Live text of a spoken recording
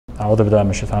A'udhu billahi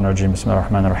minash shaitanir rajim. Bismillahir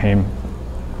rahmanir rahim.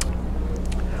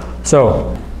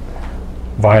 So,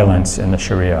 violence in the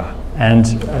Sharia. And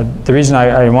the reason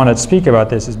I want to speak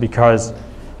about this is because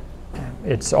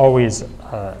it's always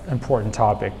an important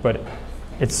topic, but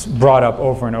it's brought up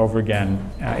over and over again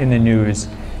in the news,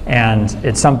 and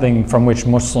it's something from which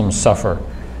Muslims suffer.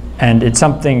 And it's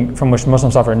something from which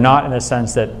Muslims suffer not in the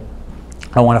sense that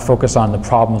I want to focus on the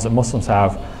problems that Muslims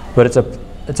have, but it's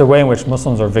a way in which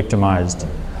Muslims are victimized,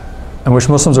 in which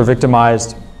Muslims are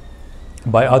victimized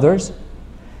by others,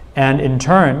 and in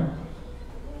turn,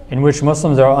 in which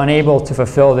Muslims are unable to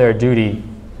fulfill their duty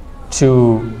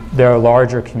to their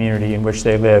larger community in which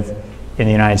they live in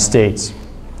the United States,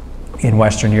 in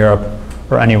Western Europe,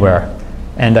 or anywhere.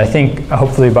 And I think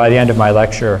hopefully by the end of my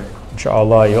lecture,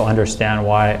 inshallah, you'll understand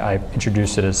why I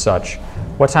introduced it as such.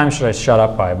 What time should I shut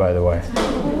up by the way?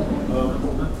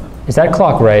 Is that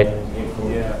clock right?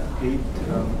 Yeah,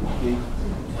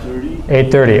 8:30.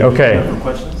 8:30, okay.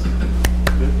 Questions?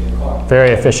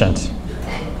 Very efficient.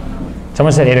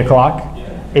 Someone said 8 o'clock?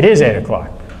 It is 8 o'clock.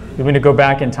 You want me to go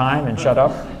back in time and shut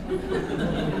up?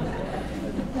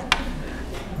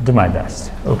 Do my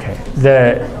best. Okay.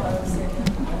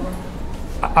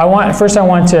 I want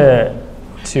to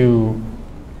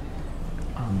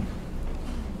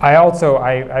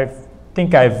I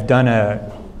think I've done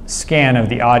a scan of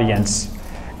the audience,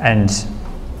 and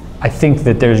I think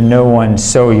that there's no one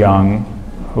so young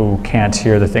who can't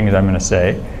hear the things I'm going to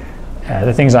say.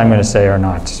 The things I'm going to say are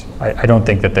not, I don't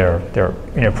think that they're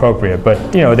inappropriate,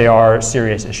 but they are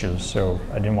serious issues. So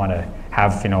I didn't want to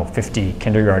have 50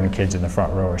 kindergarten kids in the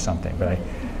front row or something. But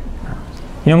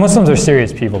Muslims are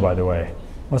serious people, by the way.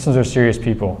 Muslims are serious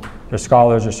people. Their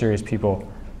scholars are serious people.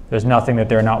 There's nothing that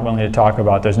they're not willing to talk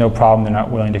about. There's no problem they're not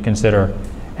willing to consider.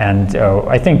 And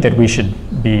I think that we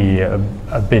should be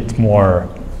a bit more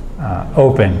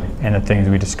open in the things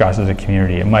we discuss as a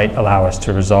community. It might allow us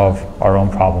to resolve our own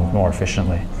problems more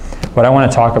efficiently. What I want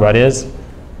to talk about is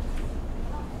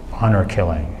honor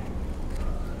killing.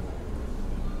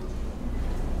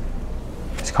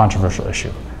 It's a controversial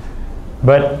issue.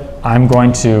 But I'm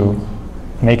going to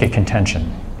make a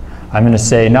contention. I'm going to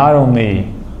say not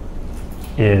only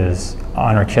is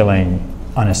honor killing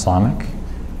un-Islamic,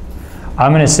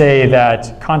 I'm going to say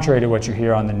that contrary to what you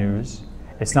hear on the news,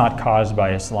 it's not caused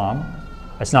by Islam.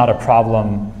 It's not a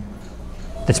problem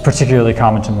that's particularly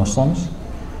common to Muslims.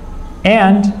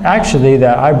 And actually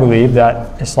that I believe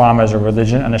that Islam as a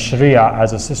religion and the Sharia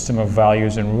as a system of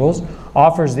values and rules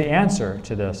offers the answer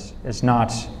to this. It's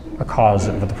not a cause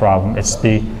of the problem, it's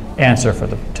the answer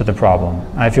to the problem.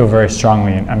 I feel very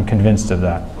strongly, and I'm convinced of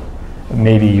that.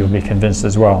 Maybe you'll be convinced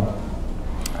as well,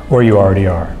 or you already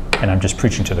are, and I'm just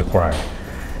preaching to the choir.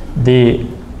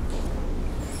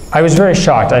 I was very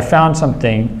shocked. I found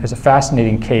something, there's a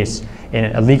fascinating case,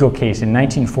 a legal case in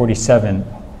 1947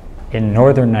 in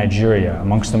northern Nigeria,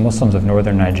 amongst the Muslims of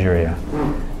northern Nigeria.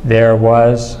 There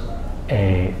was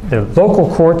the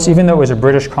local courts, even though it was a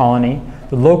British colony,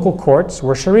 the local courts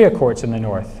were Sharia courts in the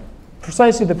north.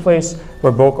 Precisely the place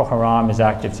where Boko Haram is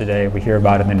active today. We hear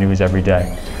about it in the news every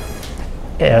day.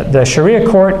 The Sharia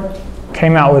court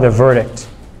came out with a verdict.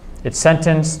 It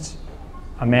sentenced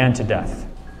a man to death.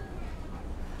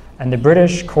 And the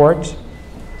British court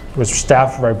was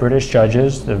staffed by British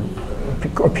judges, the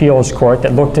appeals court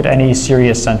that looked at any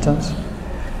serious sentence.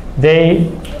 The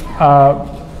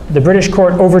British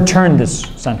court overturned this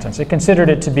sentence. It considered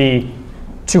it to be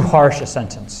too harsh a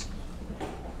sentence.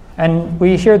 And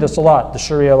we hear this a lot. The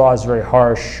Sharia law is very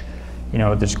harsh.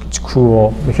 It's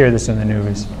cruel. We hear this in the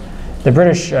news. The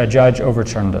British judge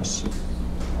overturned this.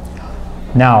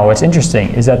 Now, what's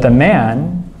interesting is that the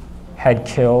man had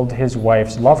killed his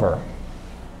wife's lover.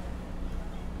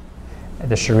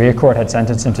 The Sharia court had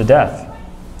sentenced him to death.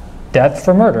 Death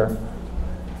for murder.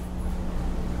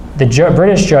 The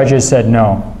British judges said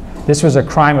no. This was a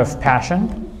crime of passion.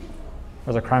 It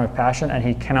was a crime of passion, and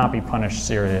he cannot be punished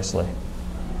seriously.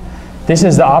 This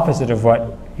is the opposite of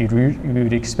what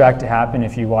you'd expect to happen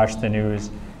if you watched the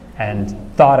news and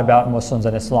thought about Muslims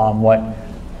and Islam, what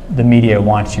the media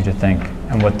wants you to think,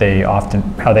 and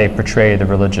how they portray the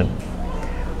religion.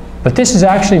 But this is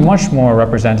actually much more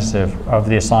representative of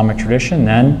the Islamic tradition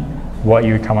than what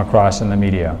you would come across in the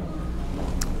media.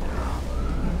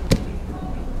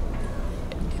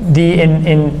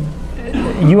 In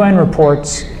UN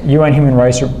reports, UN human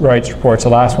rights reports, the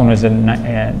last one was in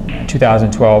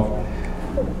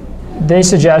 2012, they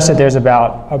suggest that there's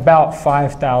about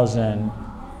 5,000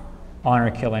 honor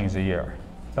killings a year.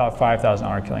 About 5,000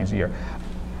 honor killings a year.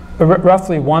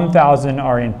 Roughly 1,000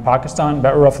 are in Pakistan,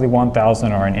 about roughly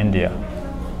 1,000 are in India.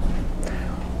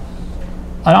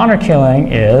 An honor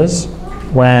killing is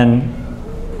when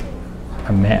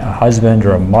a husband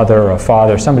or a mother or a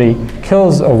father, somebody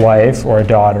kills a wife or a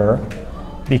daughter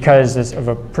because of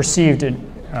a perceived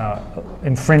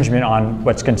infringement on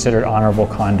what's considered honorable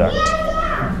conduct.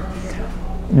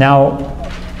 Now,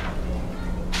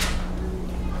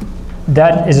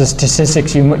 that is a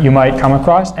statistic you might come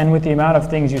across, and with the amount of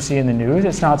things you see in the news,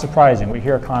 it's not surprising. We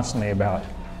hear constantly about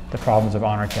the problems of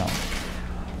honor killing.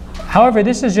 However,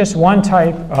 this is just one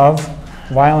type of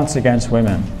violence against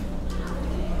women.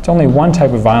 It's only one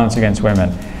type of violence against women.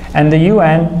 And the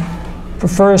UN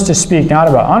prefers to speak not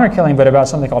about honor killing, but about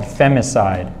something called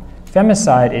femicide.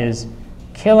 Femicide is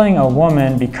killing a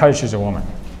woman because she's a woman,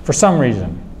 for some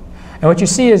reason. And what you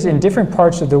see is in different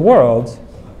parts of the world,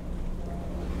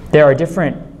 there are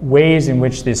different ways in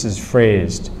which this is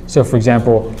phrased. So for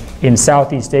example, in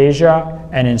Southeast Asia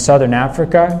and in Southern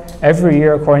Africa, every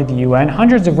year, according to the UN,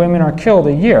 hundreds of women are killed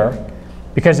a year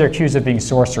because they're accused of being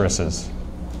sorceresses,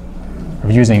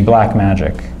 of using black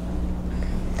magic.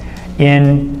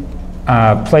 In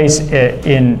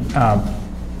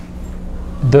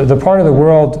the part of the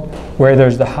world where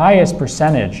there's the highest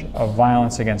percentage of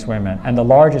violence against women and the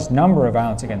largest number of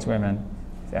violence against women,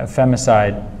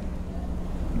 femicide.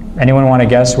 Anyone want to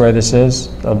guess where this is?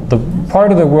 The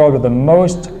part of the world with the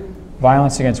most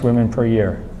violence against women per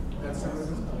year. El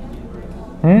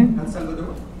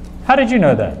Salvador? How did you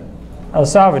know that? El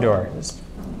Salvador.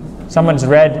 Someone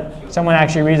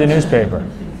actually reads the newspaper.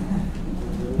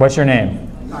 What's your name?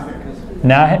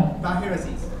 Tahir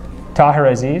Aziz. Tahir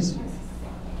Aziz?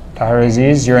 Tahir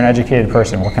Aziz, you're an educated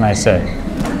person. What can I say?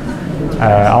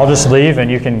 I'll just leave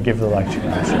and you can give the lecture.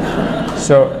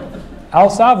 So, El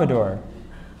Salvador.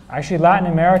 Actually, Latin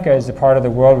America is the part of the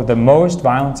world with the most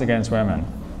violence against women.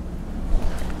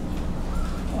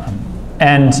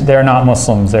 And they're not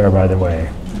Muslims there, by the way.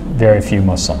 Very few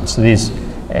Muslims. So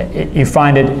you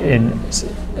find it in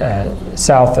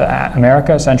South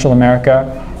America, Central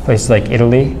America, places like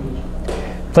Italy.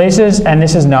 Places, and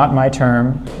this is not my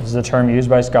term, this is a term used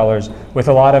by scholars, with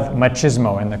a lot of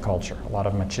machismo in the culture. A lot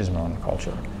of machismo in the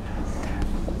culture.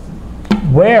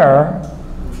 Where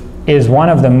is one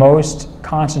of the most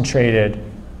concentrated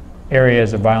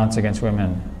areas of violence against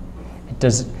women?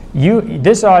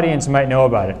 This audience might know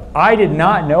about it. I did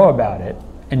not know about it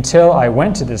until I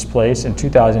went to this place in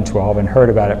 2012 and heard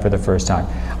about it for the first time.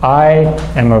 I'm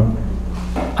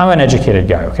an educated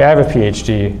guy, okay? I have a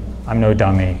PhD, I'm no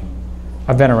dummy.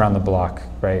 I've been around the block,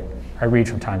 right? I read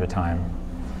from time to time.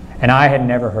 And I had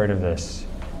never heard of this.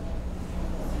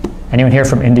 Anyone here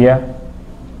from India?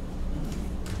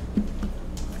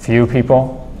 A few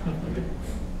people?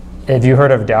 Have you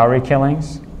heard of dowry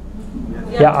killings?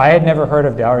 Yeah, I had never heard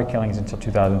of dowry killings until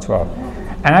 2012.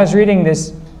 And I was reading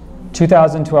this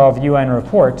 2012 UN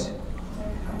report,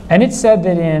 and it said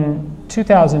that in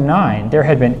 2009, there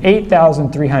had been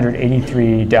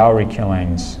 8,383 dowry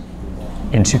killings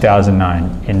in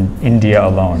 2009 in India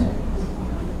alone.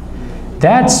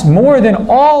 That's more than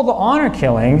all the honor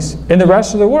killings in the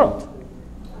rest of the world.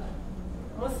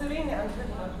 Mussolini and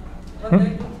Hitler, what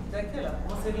they do, they kill her.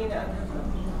 Mussolini and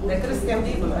Hitler. The Christian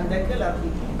people and they kill her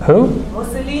people. Who?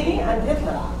 Mussolini and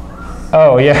Hitler.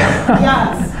 Oh, yeah.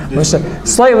 Yes.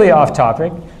 Slightly off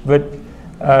topic, but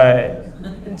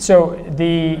so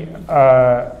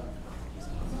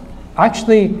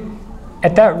actually,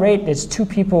 at that rate, it's two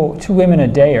women a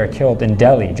day are killed in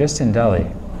Delhi, just in Delhi.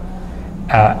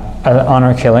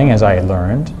 Honor killing, as I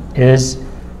learned, is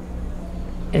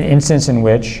an instance in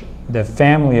which the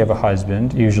family of a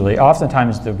husband, usually,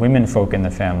 oftentimes the women folk in the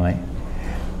family,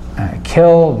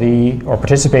 kill or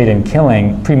participate in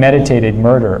killing premeditated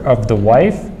murder of the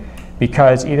wife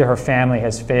because either her family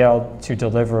has failed to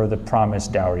deliver the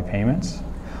promised dowry payments,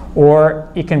 or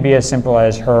it can be as simple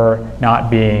as her not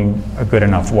being a good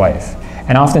enough wife.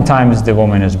 And oftentimes the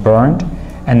woman is burned,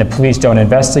 and the police don't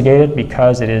investigate it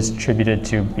because it is attributed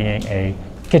to being a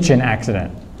kitchen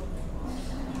accident.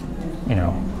 You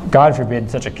know, God forbid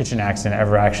such a kitchen accident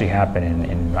ever actually happen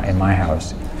in my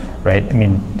house, right? I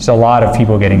mean, there's a lot of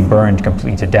people getting burned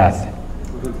completely to death,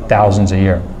 thousands a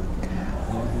year.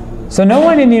 So no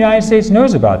one in the United States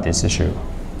knows about this issue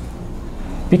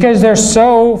because they're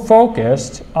so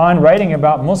focused on writing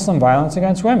about Muslim violence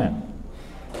against women.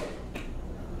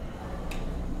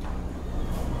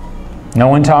 No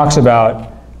one talks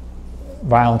about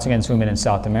violence against women in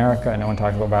South America. No one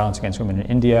talks about violence against women in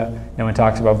India. No one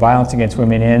talks about violence against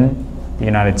women in the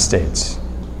United States.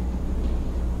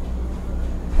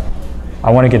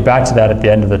 I want to get back to that at the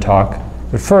end of the talk.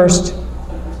 But first,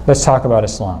 let's talk about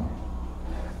Islam.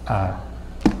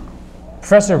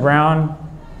 Professor Brown,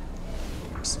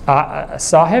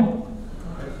 Sahib?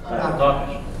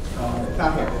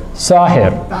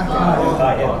 Sahir.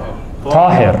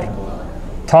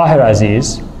 Tahir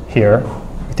Aziz here,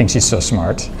 he thinks he's so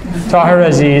smart. Tahir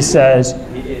Aziz says,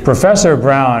 Professor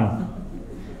Brown,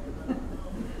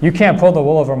 you can't pull the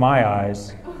wool over my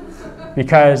eyes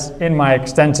because in my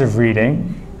extensive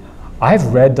reading,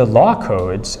 I've read the law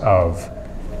codes of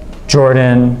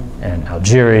Jordan and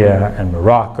Algeria and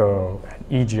Morocco and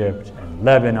Egypt and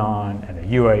Lebanon and the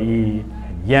UAE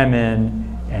and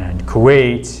Yemen and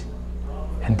Kuwait,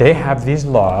 and they have these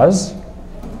laws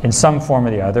in some form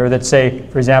or the other that say,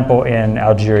 for example, in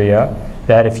Algeria,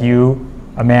 that if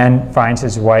a man finds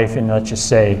his wife in, let's just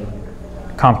say,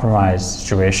 compromised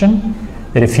situation,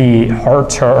 that if he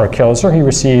hurts her or kills her, he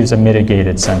receives a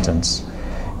mitigated sentence.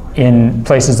 In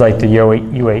places like the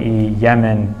UAE,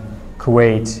 Yemen,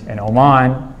 Kuwait, and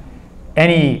Oman,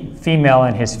 any female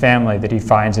in his family that he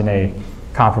finds in a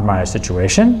compromised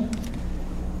situation,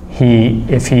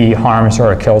 if he harms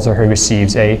her or kills her, he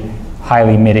receives a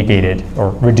highly mitigated or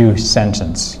reduced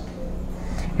sentence.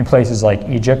 In places like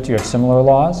Egypt, you have similar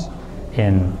laws.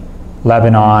 In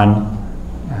Lebanon,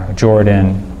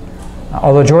 Jordan,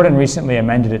 although Jordan recently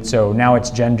amended it so now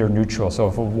it's gender neutral. So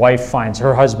if a wife finds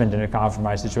her husband in a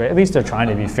compromised situation, at least they're trying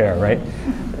to be fair, right?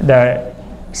 The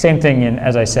same thing,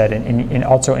 as I said,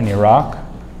 also in Iraq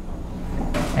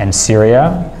and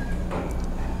Syria.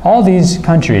 All these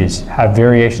countries have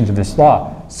variations of this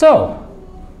law. So,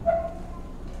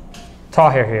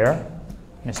 Tahir here,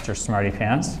 Mr. Smarty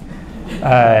Pants,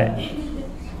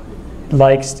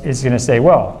 is going to say,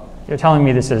 well, you're telling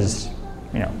me this is,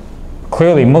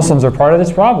 clearly Muslims are part of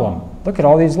this problem. Look at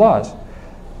all these laws.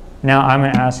 Now I'm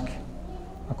going to ask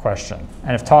a question.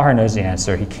 And if Tahir knows the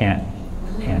answer, he can't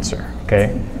answer,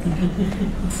 okay?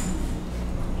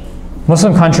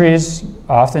 Muslim countries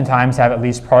oftentimes have at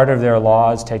least part of their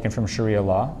laws taken from Sharia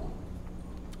law.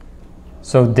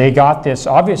 So they got this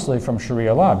obviously from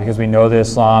Sharia law because we know that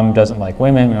Islam doesn't like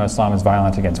women, we know Islam is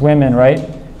violent against women, right?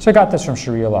 So they got this from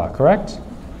Sharia law, correct?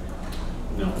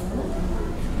 No.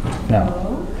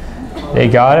 No. They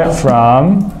got it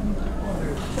from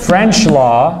French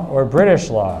law or British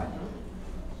law.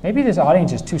 Maybe this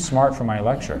audience is too smart for my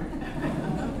lecture.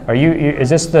 Is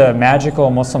this the magical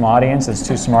Muslim audience that's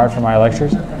too smart for my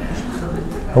lectures?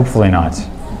 Hopefully not.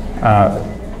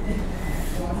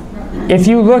 If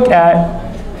you look at,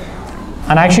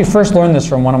 and I actually first learned this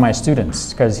from one of my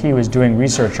students because he was doing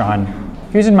research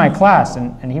he was in my class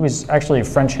and he was actually a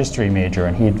French history major,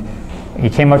 and he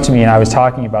came up to me and I was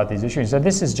talking about these issues. He said,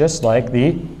 this is just like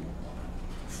the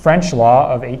French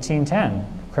law of 1810,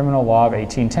 criminal law of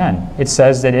 1810. It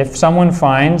says that if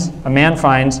a man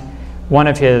finds one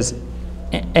of his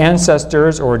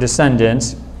ancestors or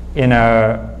descendants in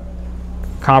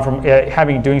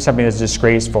doing something that's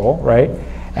disgraceful, right?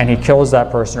 And he kills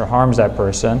that person or harms that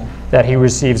person, that he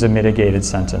receives a mitigated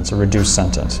sentence, a reduced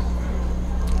sentence.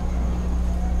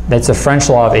 That's a French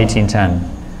law of 1810.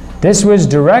 This was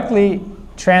directly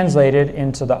translated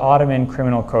into the Ottoman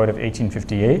Criminal Code of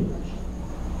 1858,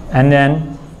 and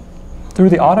then through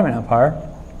the Ottoman Empire,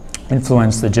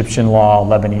 influenced Egyptian law,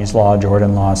 Lebanese law,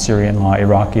 Jordan law, Syrian law,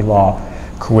 Iraqi law,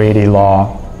 Kuwaiti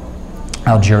law,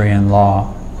 Algerian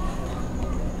law.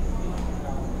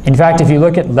 In fact, if you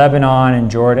look at Lebanon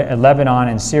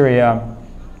and Syria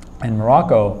and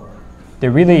Morocco, they're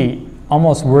really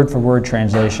almost word-for-word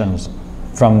translations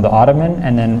from the Ottoman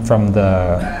and then from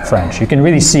the French. You can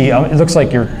really see, it looks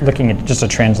like you're looking at just a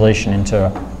translation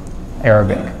into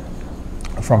Arabic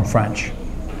from French.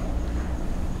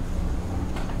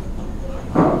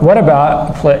 What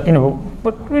about,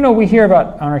 we hear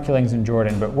about honor killings in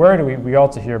Jordan, but where do we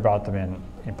also hear about them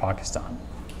in Pakistan?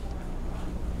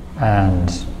 And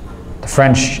the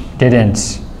French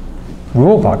didn't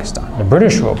rule Pakistan. The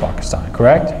British ruled Pakistan,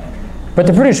 correct? But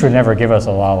the British would never give us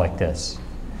a law like this.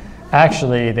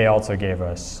 Actually, they also gave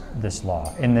us this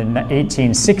law. In the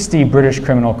 1860 British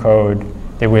Criminal Code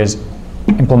that was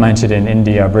implemented in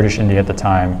India, British India at the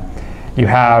time, you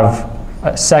have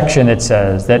a section that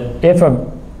says that if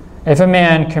a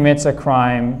man commits a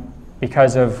crime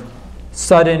because of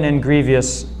sudden and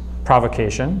grievous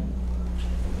provocation,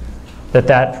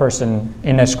 that person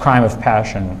in this crime of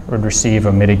passion would receive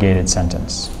a mitigated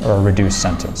sentence or a reduced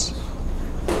sentence.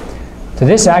 So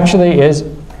this actually is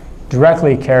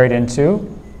directly carried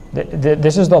into,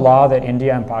 this is the law that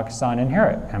India and Pakistan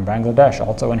inherit, and Bangladesh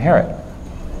also inherit.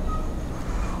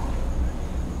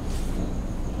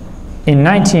 In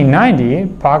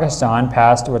 1990, Pakistan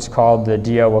passed what's called the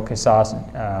Diyat wa Qisas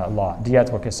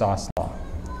law,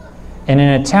 in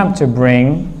an attempt to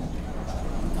bring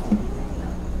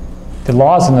the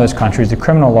laws in those countries, the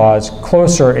criminal laws,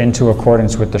 closer into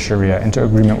accordance with the Sharia, into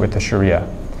agreement with the Sharia.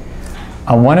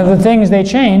 And one of the things they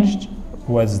changed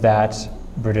was that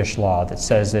British law that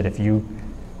says that if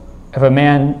a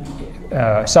man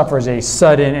suffers a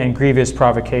sudden and grievous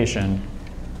provocation,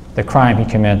 the crime he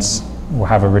commits will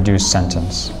have a reduced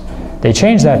sentence. They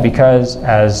changed that because,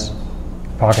 as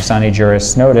Pakistani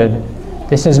jurists noted,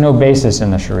 this has no basis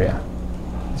in the Sharia.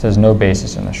 This has no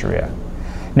basis in the Sharia.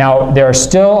 Now, there are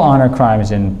still honor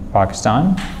crimes in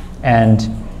Pakistan, and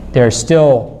there are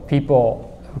still people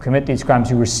who commit these crimes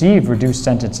who receive reduced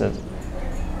sentences.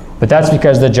 But that's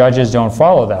because the judges don't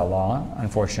follow that law,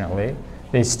 unfortunately.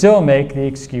 They still make the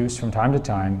excuse from time to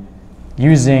time,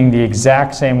 using the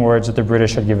exact same words that the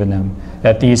British had given them,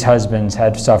 that these husbands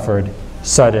had suffered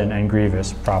sudden and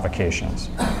grievous provocations,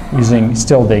 using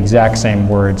still the exact same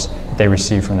words that they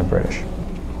received from the British.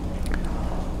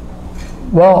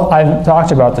 Well, I've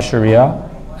talked about the Sharia,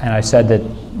 and I said that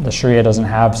the Sharia doesn't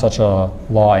have such a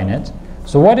law in it.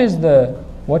 So what does the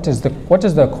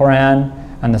Quran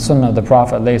and the Sunnah of the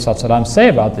Prophet ﷺ say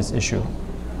about this issue?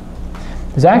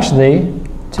 There's actually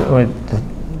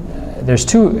there's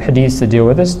two hadiths to deal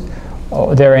with this.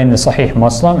 They're in the Sahih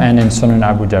Muslim and in Sunan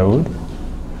Abu Dawud.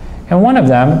 And one of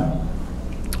them,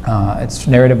 it's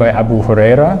narrated by Abu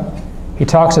Huraira. He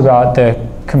talks about the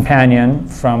companion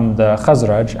from the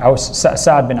Khazraj,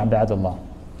 Sa'ad bin Abdullah.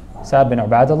 Sa'ad bin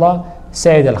Abdullah,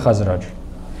 Sayyid al-Khazraj.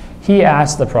 He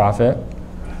asked the Prophet,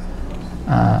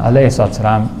 alayhi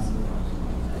salam,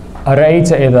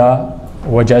 أرأيت إذا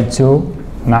وجدت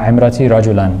مع امرتي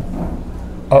رجلا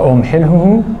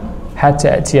أأمحله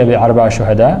حتى أتي بأربع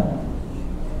شهداء?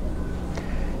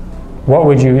 What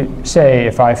would you say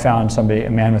if I found somebody, a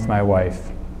man with my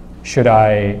wife? Should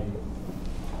I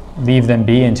leave them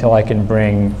be until I can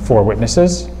bring 4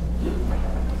 witnesses?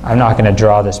 I'm not going to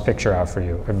draw this picture out for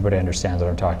you. Everybody understands what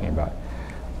I'm talking about.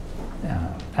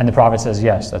 And the Prophet says,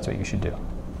 yes, that's what you should do.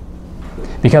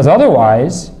 Because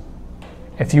otherwise,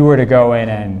 if you were to go in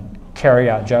and carry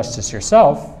out justice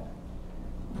yourself,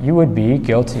 you would be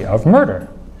guilty of murder.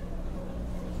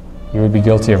 You would be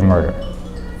guilty of murder.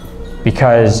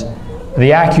 Because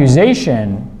the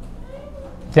accusation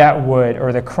that would,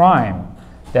 or the crime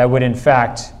that would in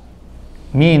fact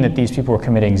mean that these people were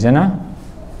committing zina,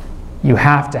 you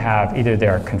have to have either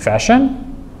their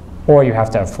confession or you have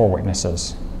to have 4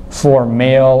 witnesses. 4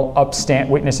 male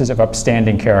witnesses of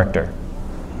upstanding character.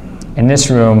 In this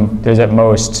room, there's at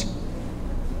most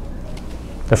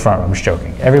the front row. I'm just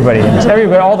joking. Everybody,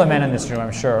 all the men in this room,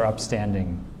 I'm sure, are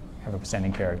upstanding, have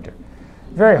upstanding character.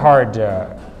 Very hard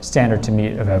standard to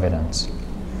meet of evidence.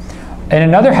 In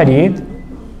another hadith,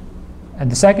 and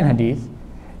the second hadith,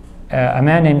 a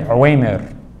man named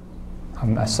Uwaymir,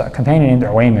 a companion named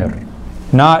Uwaymir,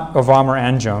 not Ovamr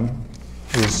Anjum,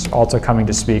 who's also coming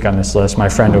to speak on this list, my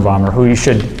friend Ovamr, who you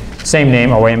should, same name,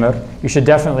 Uwaymir, you should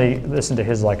definitely listen to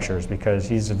his lectures because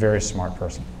he's a very smart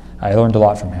person. I learned a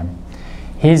lot from him.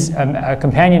 He's a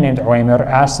companion named Uwaymir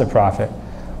asked the Prophet,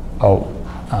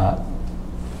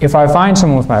 if I find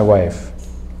someone with my wife,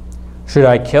 should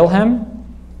I kill him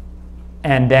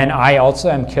and then I also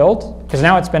am killed? Because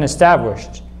now it's been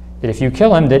established that if you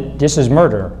kill him, that this is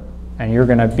murder and you're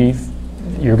going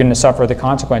to suffer the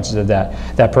consequences of that.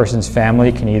 That person's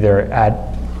family can either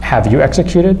have you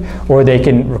executed, or they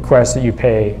can request that you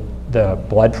pay the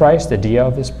blood price, the diya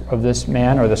of this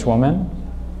man or this woman.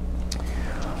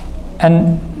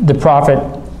 And the Prophet,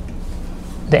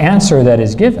 the answer that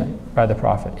is given by the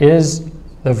Prophet is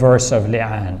the verse of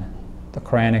li'an, the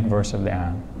Quranic verse of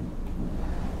li'an.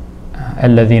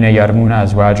 الذين يرمون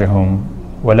أزواجهم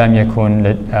ولم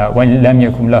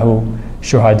يكن له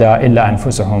شهداء إلا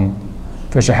أنفسهم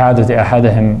فشهادة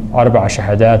أحدهم 4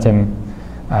 شهادات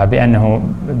بأنه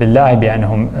بالله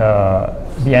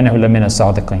بأنه لمن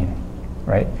الصادقين.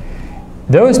 Right?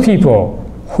 Those people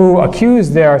who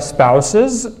accuse their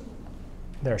spouses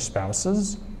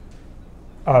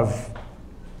of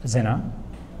zina,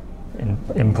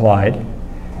 implied,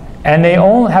 and they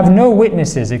only have no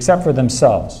witnesses except for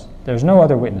themselves. There's no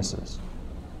other witnesses.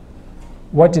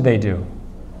 What do?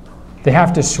 They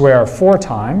have to swear 4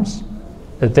 times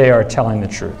that they are telling the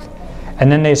truth.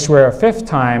 And then they swear a 5th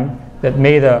time that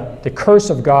may the curse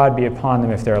of God be upon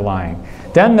them if they're lying.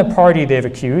 Then the party they've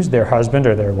accused, their husband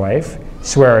or their wife,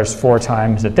 swears 4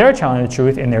 times that they're telling the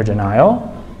truth in their denial.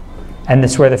 And they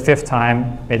swear the 5th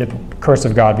time, may the curse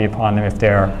of God be upon them if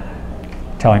they're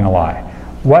telling a lie.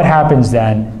 What happens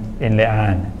then in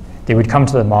li'an? They would come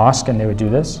to the mosque and they would do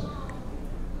this.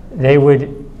 They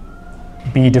would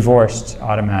be divorced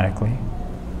automatically.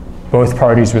 Both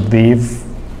parties would leave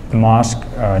the mosque,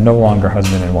 no longer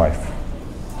husband and wife.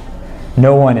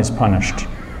 No one is punished.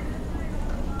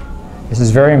 This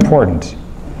is very important.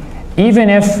 Even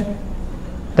if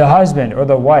the husband or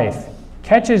the wife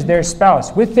catches their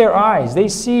spouse with their eyes. They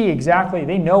see exactly,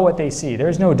 they know what they see.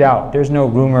 There's no doubt. There's no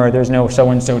rumor. There's no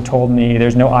so-and-so told me.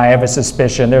 There's no I have a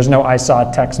suspicion. There's no I saw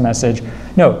a text message.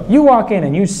 No, you walk in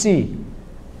and you see.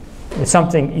 It's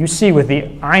something you see with the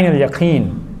ayn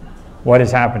al-yaqeen what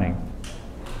is happening.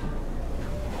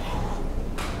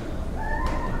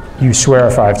 You swear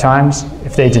 5 times.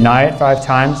 If they deny it 5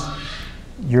 times,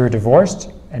 you're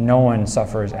divorced and no one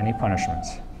suffers any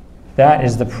punishments. That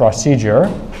is the procedure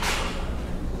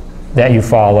that you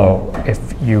follow if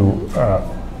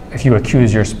you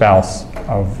accuse your spouse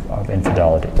of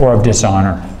infidelity or of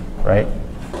dishonor, right?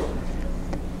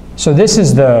 So this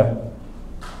is the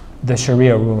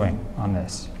Sharia ruling on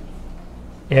this.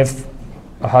 If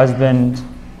a husband,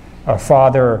 a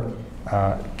father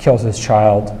kills his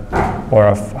child, or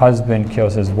a husband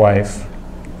kills his wife,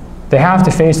 they have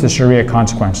to face the Sharia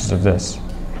consequences of this.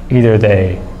 Either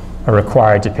they are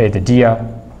required to pay the diya,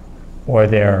 or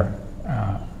they're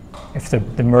if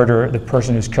the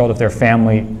person who's killed, if their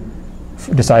family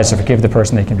decides to forgive the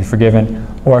person, they can be forgiven,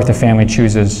 or if the family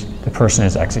chooses, the person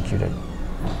is executed.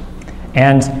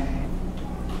 And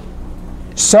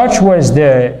such was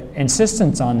the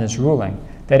insistence on this ruling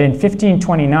that in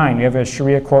 1529, we have a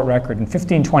Sharia court record, in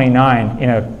 1529, in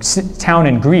a town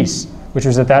in Greece, which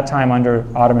was at that time under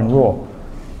Ottoman rule,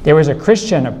 there was a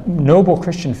Christian, a noble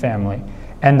Christian family,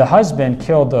 and the husband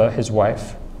killed his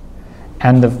wife.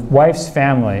 And the wife's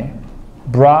family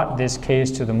brought this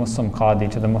case to the Muslim qadi,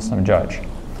 to the Muslim judge.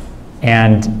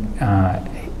 And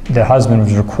the husband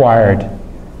was required,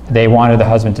 they wanted the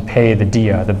husband to pay the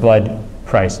diya, the blood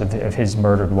price of his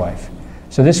murdered wife.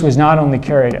 So this was not only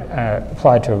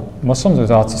applied to Muslims, it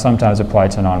was also sometimes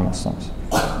applied to non-Muslims.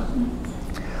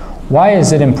 Why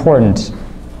is it important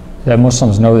that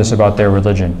Muslims know this about their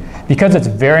religion? Because it's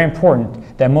very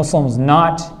important that Muslims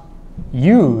not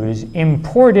use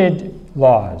imported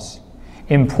laws,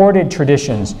 imported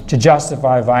traditions to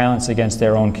justify violence against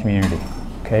their own community,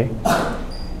 okay?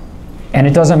 And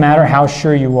it doesn't matter how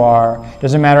sure you are, it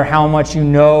doesn't matter how much you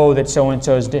know that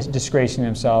so-and-so is disgracing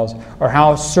themselves, or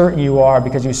how certain you are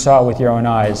because you saw it with your own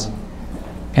eyes.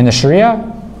 In the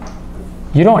Sharia,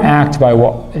 you don't act by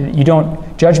what,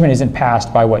 judgment isn't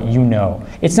passed by what you know.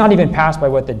 It's not even passed by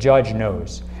what the judge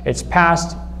knows. It's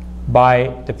passed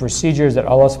by the procedures that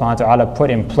Allah subhanahu wa ta'ala put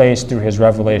in place through His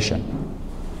revelation.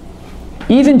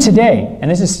 Even today, and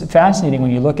this is fascinating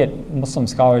when you look at Muslim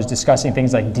scholars discussing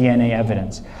things like DNA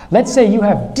evidence. Let's say you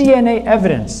have DNA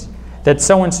evidence that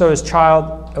so-and-so's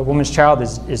child, a woman's child,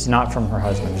 is not from her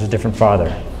husband, there's a different father.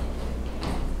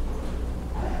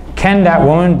 Can that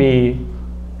woman be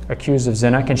accused of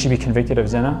zina? Can she be convicted of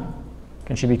zina?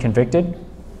 Can she be convicted?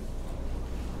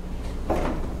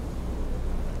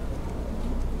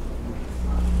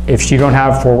 If you don't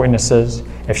have 4 witnesses,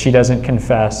 if she doesn't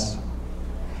confess,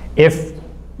 if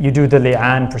you do the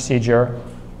li'an procedure,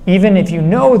 even if you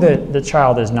know that the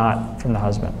child is not from the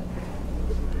husband,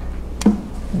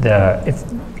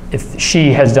 if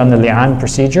she has done the li'an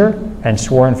procedure and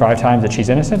sworn 5 times that she's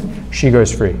innocent, she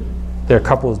goes free. Their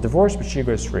couple is divorced, but she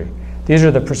goes free. These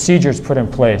are the procedures put in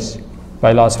place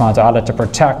by Allah subhanahu wa ta'ala to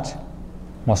protect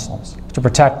Muslims, to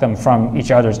protect them from each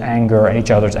other's anger and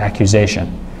each other's accusation.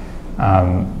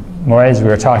 Moez, we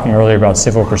were talking earlier about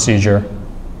civil procedure.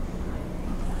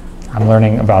 I'm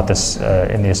learning about this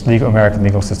in this American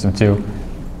legal system too.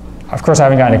 Of course, I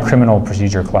haven't gotten a criminal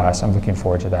procedure class. I'm looking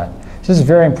forward to that. So this is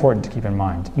very important to keep in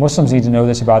mind. Muslims need to know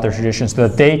this about their traditions so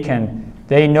that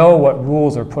they know what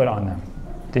rules are put on them.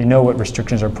 They know what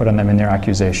restrictions are put on them in their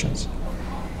accusations.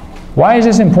 Why is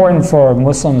this important for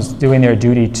Muslims doing their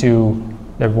duty to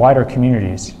their wider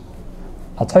communities?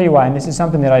 I'll tell you why, and this is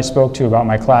something that I spoke to about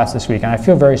my class this week, and I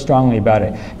feel very strongly about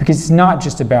it, because it's not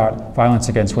just about violence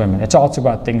against women. It's also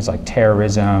about things like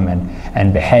terrorism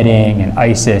and beheading and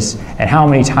ISIS, and how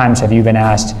many times have you been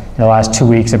asked in the last 2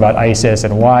 weeks about ISIS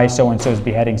and why so-and-so is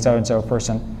beheading so-and-so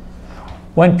person?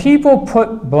 When people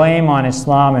put blame on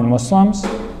Islam and Muslims,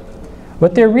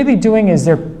 what they're really doing is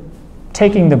they're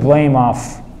taking the blame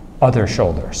off other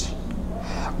shoulders.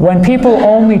 When people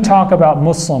only talk about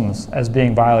Muslims as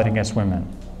being violent against women,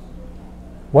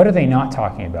 what are they not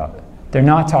talking about? They're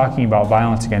not talking about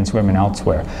violence against women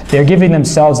elsewhere. They're giving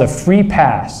themselves a free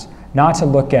pass not to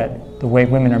look at the way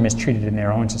women are mistreated in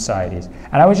their own societies.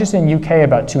 And I was just in UK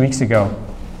about 2 weeks ago,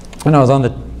 when I was on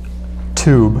the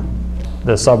tube,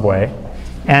 the subway,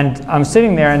 and I'm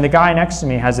sitting there and the guy next to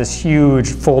me has this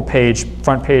huge front page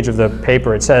of the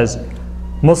paper. It says,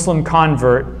 Muslim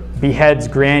convert beheads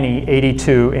granny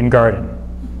 82 in garden.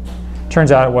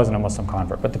 Turns out it wasn't a Muslim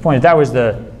convert, but the point is that was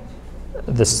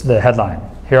the headline.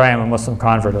 Here I am, a Muslim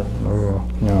convert, a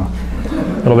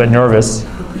little bit nervous.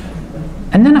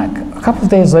 And then A couple of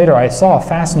days later, I saw a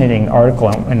fascinating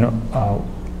article in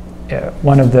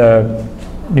one of the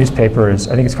newspapers,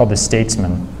 I think it's called The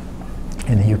Statesman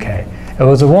in the UK. It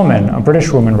was a woman, a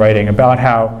British woman, writing about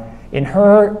how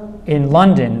in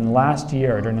London during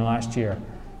the last year,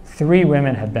 3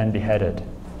 women had been beheaded,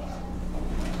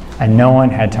 and no one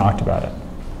had talked about it.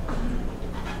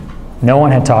 No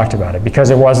one had talked about it because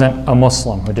it wasn't a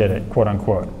Muslim who did it, quote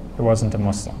unquote. It wasn't a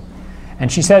Muslim.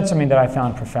 And she said something that I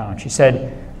found profound. She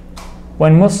said,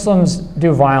 when Muslims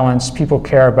do violence, people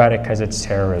care about it because it's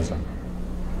terrorism.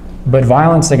 But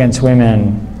violence against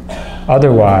women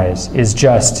otherwise is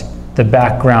just the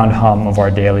background hum of our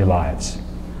daily lives.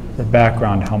 The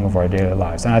background hum of our daily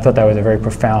lives. And I thought that was a very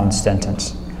profound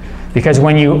sentence. Because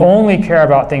when you only care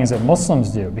about things that Muslims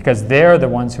do, because they're the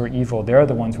ones who are evil, they're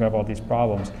the ones who have all these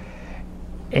problems,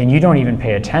 and you don't even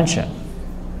pay attention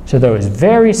to those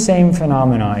very same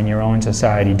phenomena in your own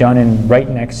society, done in right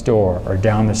next door or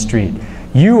down the street,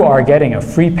 you are getting a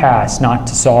free pass not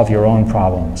to solve your own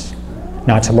problems,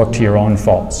 not to look to your own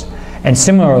faults. And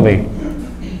similarly,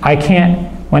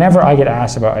 whenever I get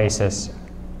asked about ISIS,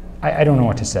 I don't know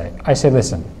what to say. I say,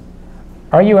 listen,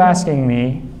 are you asking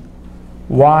me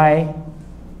why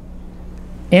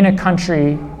in a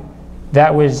country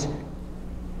that was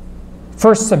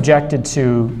first subjected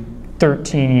to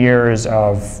 13 years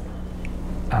of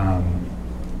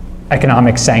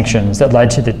economic sanctions that led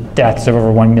to the deaths of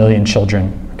over 1 million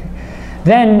children. Okay.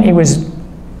 Then it was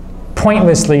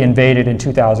pointlessly invaded in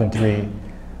 2003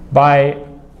 by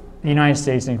the United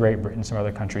States and Great Britain and some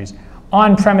other countries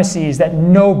on premises that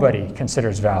nobody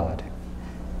considers valid,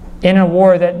 in a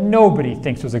war that nobody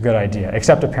thinks was a good idea,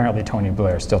 except apparently Tony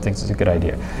Blair still thinks it's a good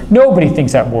idea. Nobody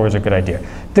thinks that war is a good idea.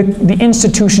 The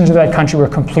institutions of that country were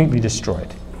completely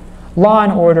destroyed. Law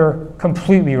and order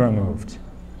completely removed,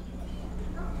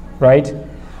 right?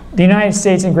 The United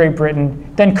States and Great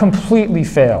Britain then completely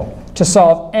fail to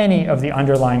solve any of the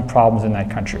underlying problems in that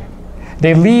country.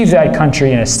 They leave that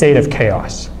country in a state of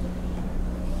chaos.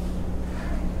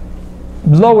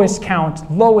 Lowest count,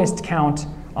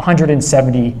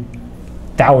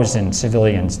 170,000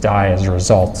 civilians die as a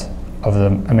result of the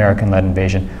American-led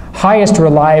invasion. Highest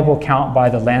reliable count by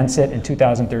the Lancet in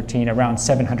 2013, around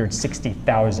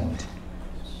 760,000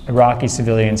 Iraqi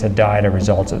civilians had died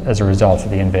as a result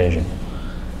of the invasion.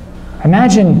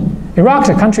 Imagine, Iraq's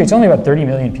a country, it's only about 30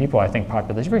 million people, I think,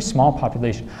 population, a very small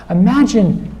population.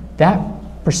 Imagine that,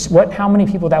 how many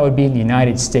people that would be in the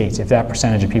United States if that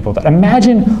percentage of people died.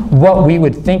 Imagine what we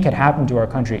would think had happened to our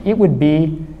country. It would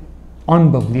be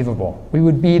unbelievable. We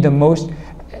would be the most,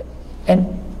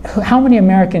 and how many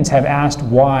Americans have asked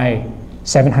why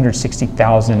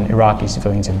 760,000 Iraqi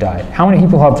civilians have died? How many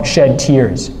people have shed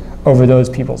tears over those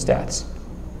people's deaths?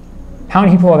 How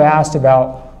many people have asked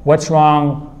about what's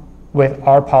wrong with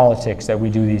our politics that we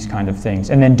do these kind of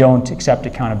things and then don't accept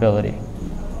accountability?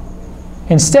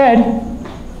 Instead,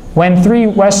 when 3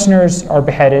 Westerners are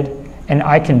beheaded, and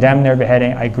I condemn their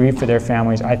beheading, I grieve for their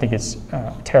families, I think it's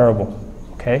terrible,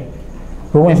 okay?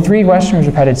 But when 3 Westerners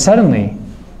are beheaded, suddenly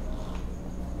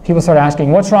people start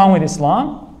asking, what's wrong with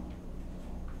Islam?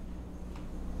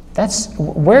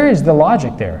 Where is the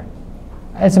logic there?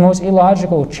 That's the most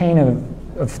illogical chain of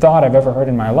thought I've ever heard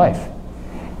in my life.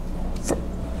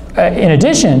 In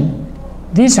addition,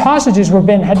 these hostages had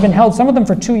been held, some of them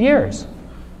for 2 years,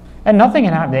 and nothing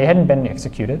had happened. They hadn't been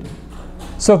executed.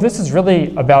 So if this is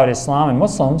really about Islam and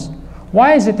Muslims,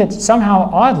 why is it that somehow,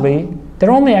 oddly,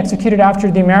 they're only executed after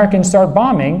the Americans start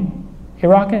bombing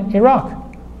Iraq?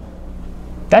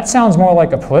 That sounds more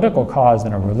like a political cause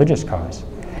than a religious cause.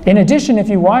 In addition, if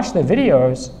you watch the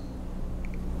videos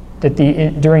that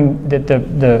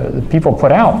the people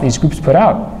put out, these groups put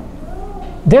out,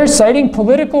 they're citing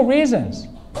political reasons.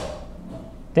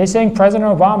 They're saying,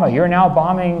 President Obama, you're now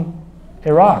bombing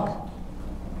Iraq.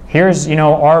 Here's,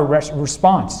 our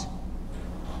response.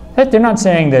 They're not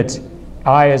saying that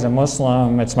I, as a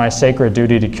Muslim, it's my sacred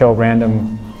duty to kill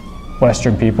random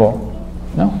Western people.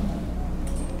 No.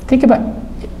 Think about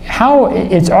how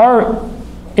it's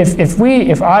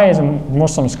if I, as a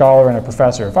Muslim scholar and a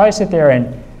professor, if I sit there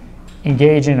and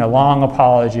engage in a long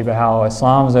apology about how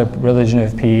Islam's a religion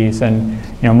of peace and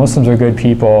Muslims are good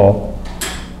people,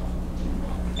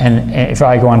 and if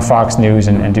I go on Fox News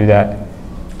and do that,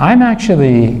 I'm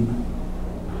actually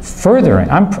furthering,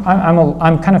 I'm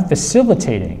kind of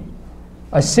facilitating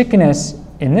a sickness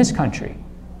in this country,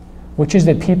 which is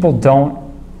that people don't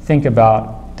think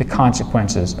about the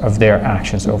consequences of their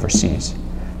actions overseas.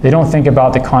 They don't think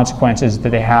about the consequences that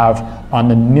they have on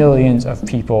the millions of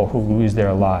people who lose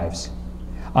their lives,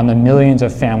 on the millions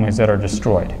of families that are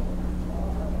destroyed.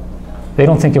 They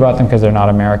don't think about them because they're not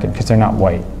American, because they're not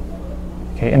white.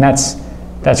 Okay, and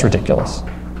that's ridiculous.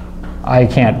 I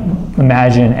can't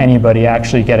imagine anybody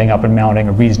actually getting up and mounting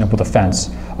a reasonable defense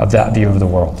of that view of the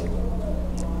world.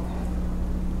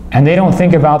 And they don't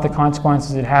think about the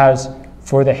consequences it has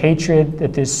for the hatred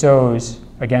that this sows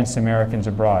against Americans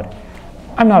abroad.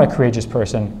 I'm not a courageous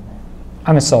person.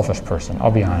 I'm a selfish person,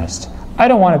 I'll be honest. I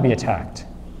don't want to be attacked.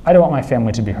 I don't want my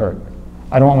family to be hurt.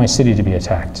 I don't want my city to be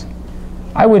attacked.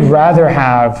 I would rather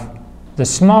have the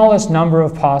smallest number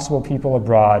of possible people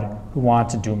abroad who want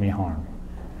to do me harm.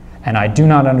 And I do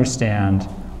not understand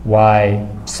why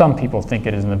some people think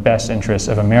it is in the best interest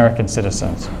of American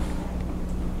citizens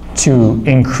to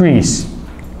increase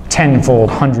tenfold,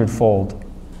 hundredfold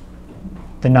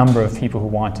the number of people who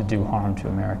want to do harm to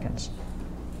Americans.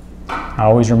 I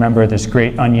always remember this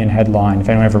great Onion headline, if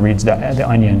anyone ever reads the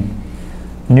Onion,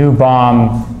 new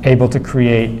bomb able to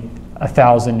create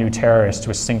 1,000 new terrorists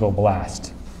to a single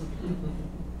blast.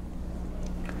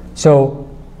 So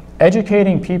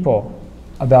educating people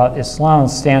about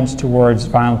Islam's stance towards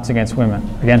violence against women,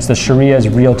 against the Sharia's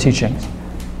real teachings,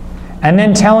 and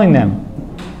then telling them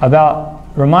about,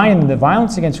 reminding them that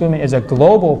violence against women is a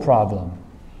global problem.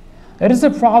 It is a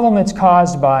problem that's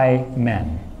caused by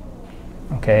men,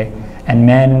 okay? And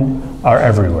men are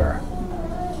everywhere.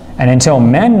 And until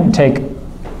men take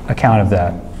account of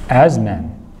that as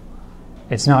men,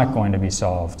 it's not going to be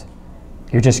solved.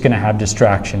 You're just going to have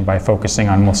distraction by focusing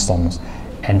on Muslims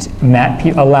and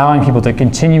allowing people to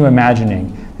continue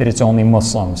imagining that it's only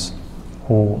Muslims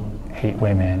who hate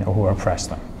women or who oppress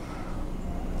them.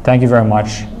 Thank you very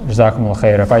much. Jazakumullah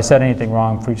khair. If I said anything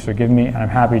wrong, please forgive me, and I'm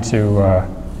happy to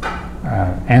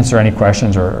answer any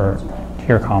questions or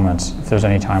hear comments if there's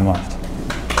any time left.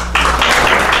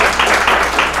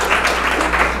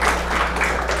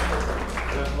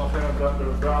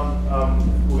 Dr.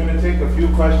 Brown, we're going to take a few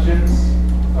questions,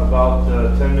 about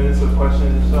 10 minutes of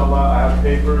questions, inshallah. I have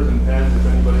papers and pens if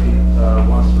anybody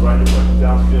wants to write your questions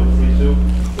down, feel free to.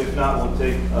 If not, we'll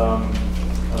take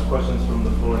questions from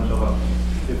the floor, inshallah.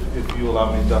 If you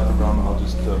allow me, Dr. Brown, I'll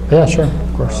just... yeah, sure,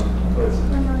 of course.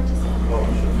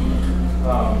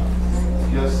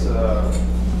 Yes,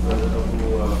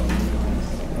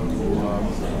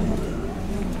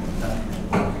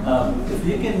 if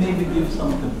you can maybe give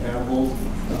some comparables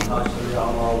of how Sharia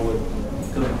law would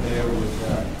compare with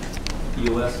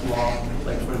U.S. law,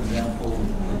 like for example,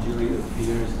 the jury of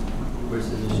peers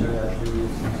versus the Sharia jury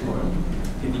of some sort.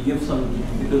 Can you give some,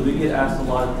 because we get asked a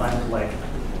lot of times like,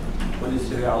 what is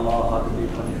Sharia law, how do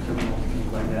they punish criminals,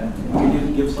 things like that. Can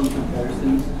you give some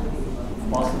comparisons,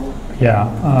 if possible? Yeah,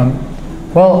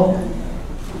 well,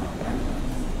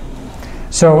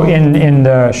 so in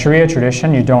the Sharia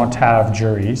tradition, you don't have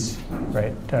juries,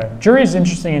 right? Jury is an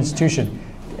interesting institution.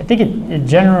 I think the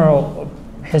general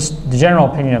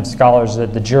opinion of scholars is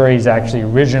that the juries actually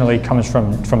originally comes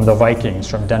from the Vikings,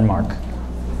 from Denmark.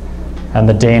 And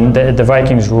the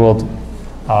Vikings ruled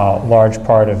a large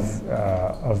part of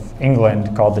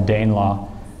England, called the Dane Law,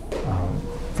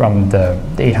 from the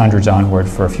 800s onward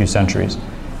for a few centuries.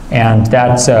 And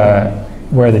that's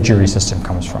where the jury system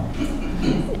comes from.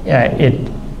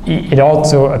 It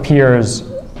also appears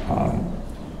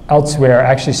elsewhere,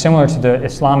 actually similar to the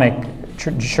Islamic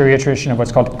Sharia tradition of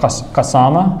what's called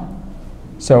qasama.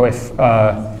 So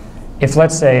if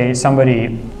let's say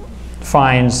somebody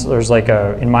finds, there's like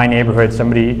in my neighborhood,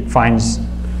 somebody finds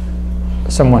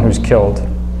someone who's killed,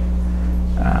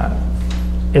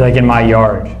 like in my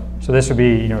yard. So this would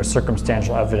be,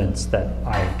 circumstantial evidence that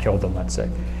I killed them, let's say.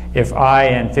 If I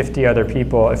and 50 other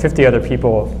people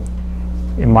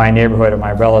in my neighborhood, or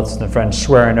my relatives and friends,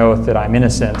 swear an oath that I'm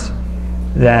innocent,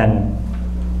 then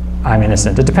I'm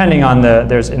innocent. Depending on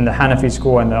there's in the Hanafi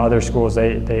school and the other schools,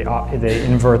 they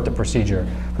invert the procedure.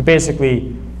 But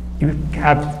basically,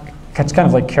 it's kind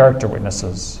of like character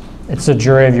witnesses. It's a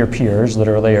jury of your peers,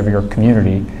 literally of your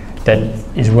community, that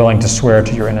is willing to swear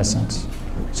to your innocence.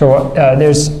 So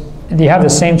you have the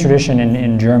same tradition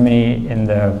in Germany in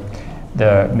the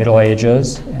Middle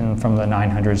Ages, and from the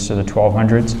 900s to the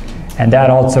 1200s, and that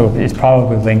also is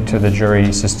probably linked to the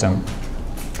jury system.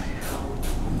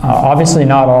 Obviously,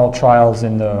 not all trials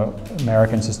in the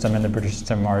American system and the British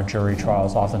system are jury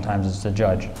trials. Oftentimes, it's the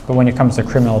judge. But when it comes to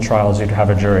criminal trials, you'd have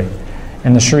a jury.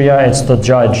 In the Sharia, it's the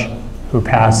judge who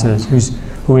passes,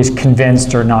 who is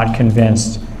convinced or not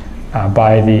convinced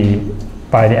by the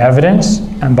evidence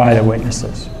and by the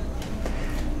witnesses.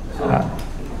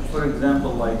 For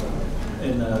example, like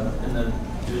in the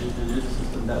judicial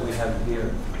system that we have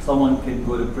here, someone can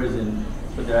go to prison,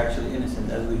 but they're actually innocent,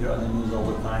 as we hear on the news all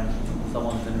the time.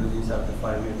 Someone can release after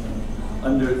 5 years.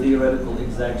 Under theoretical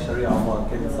exact Sharia law,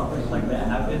 can something like that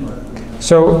happen?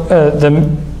 So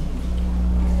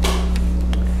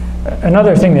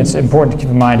Another thing that's important to keep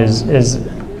in mind is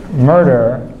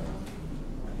murder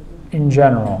in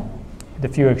general, with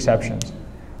a few exceptions.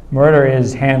 Murder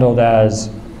is handled as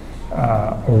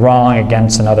a wrong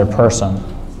against another person.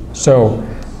 So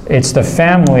it's the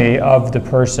family of the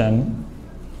person,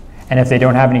 and if they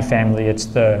don't have any family, it's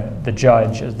the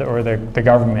judge or the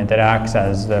government that acts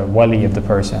as the wali of the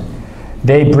person.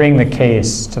 They bring the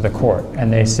case to the court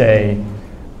and they say,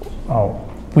 oh,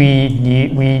 we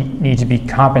need to be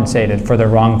compensated for the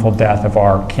wrongful death of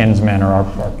our kinsman or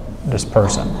this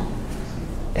person.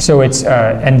 So it's,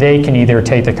 and they can either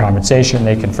take the compensation,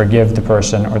 they can forgive the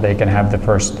person, or they can have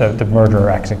the murderer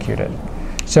executed.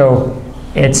 So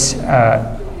it's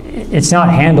not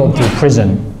handled through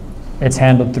prison. It's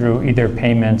handled through either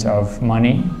payment of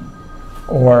money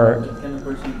or... Can the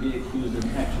person be accused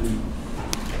and actually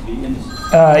be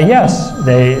innocent? Yes,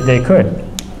 they could.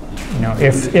 You know,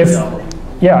 if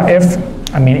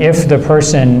the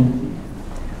person,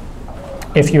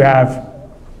 if you have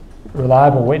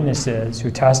reliable witnesses who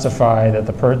testify that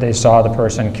they saw the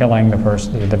person killing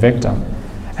the victim,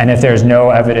 and if there's no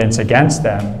evidence against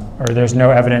them, or there's no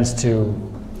evidence to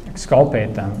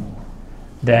exculpate them,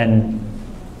 then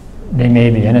they may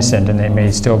be innocent and they may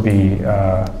still be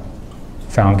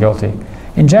found guilty.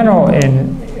 In general,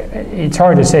 it's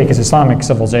hard to say because Islamic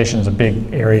civilization is a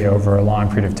big area over a long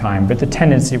period of time, but the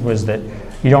tendency was that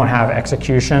you don't have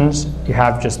executions, you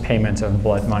have just payments of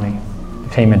blood money.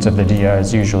 Payment of the diya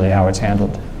is usually how it's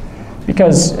handled.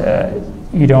 Because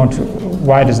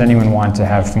why does anyone want to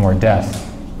have more death?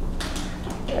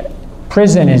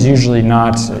 Prison is usually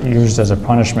not used as a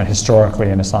punishment historically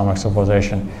in Islamic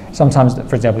civilization. Sometimes,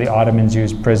 for example, the Ottomans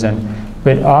used prison,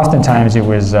 but oftentimes it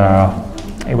was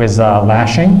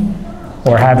lashing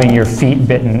or having your feet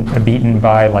beaten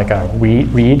by like a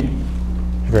reed.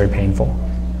 Very painful.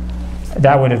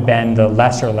 That would have been the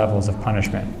lesser levels of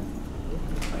punishment.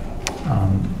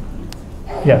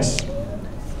 Yes.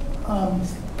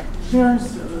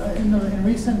 In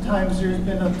recent times, there have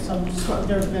been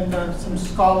some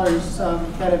scholars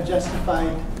that have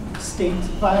justified state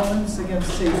violence against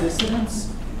state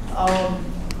dissidents.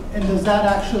 And does that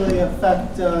actually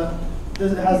affect?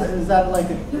 Is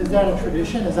that a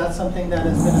tradition? Is that something that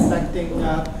has been affecting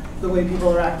the way people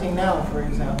are acting now, for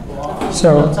example,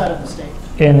 outside of the state?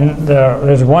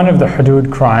 There's one of the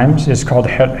hudud crimes is called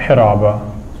hiraba,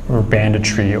 or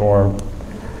banditry, or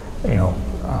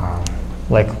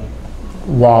like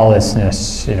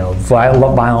lawlessness,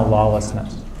 violent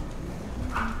lawlessness.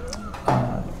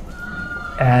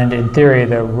 And in theory,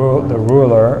 the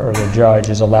ruler or the judge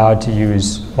is allowed to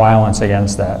use violence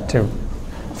against that, to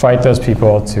fight those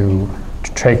people, to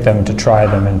take them, to try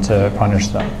them, and to punish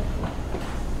them.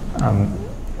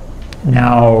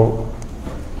 Now,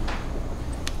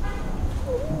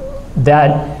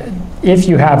 that if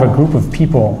you have a group of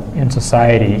people in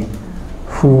society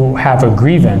who have a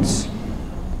grievance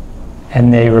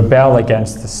and they rebel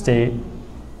against the state,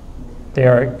 they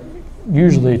are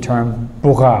usually termed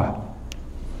bugha.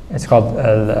 It's called,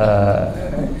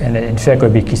 and in fiqh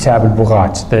would be kitab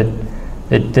al-bughat,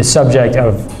 the subject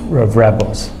of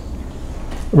rebels.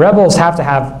 Rebels have to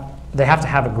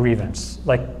have a grievance.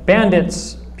 Like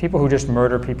bandits, people who just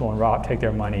murder people and take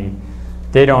their money,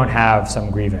 they don't have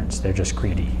some grievance, they're just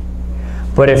greedy.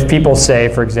 But if people say,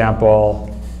 for example,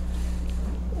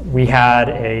 we had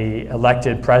an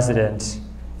elected president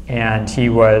and he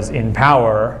was in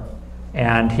power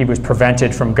and he was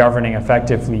prevented from governing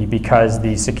effectively because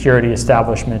the security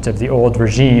establishment of the old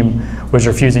regime was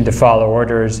refusing to follow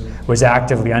orders, was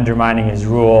actively undermining his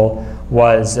rule,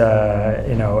 was,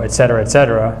 et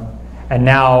cetera, and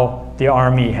now the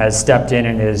army has stepped in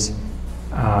and has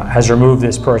removed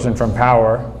this person from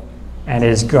power and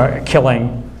is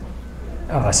killing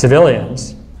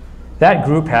civilians. That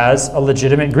group has a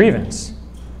legitimate grievance.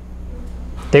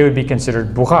 They would be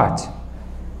considered bughat.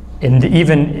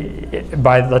 Even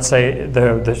by, let's say,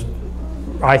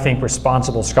 I think,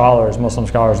 responsible scholars, Muslim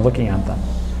scholars looking at them.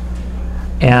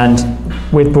 And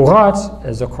with bughat,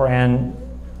 as the Quran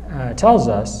tells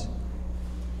us,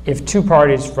 if two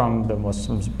parties from the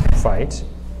Muslims fight,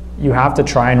 you have to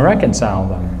try and reconcile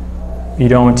them. You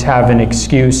don't have an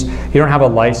excuse, you don't have a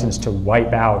license to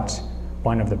wipe out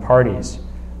one of the parties,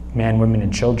 men, women,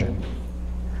 and children.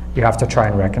 You have to try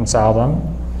and reconcile them.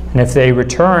 And if they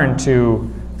return to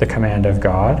the command of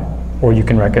God, or you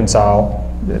can reconcile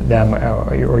them,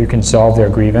 or you can solve their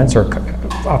grievance, or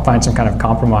find some kind of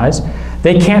compromise,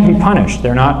 they can't be punished.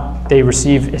 They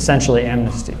receive essentially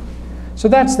amnesty. So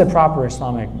that's the proper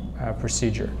Islamic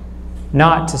procedure.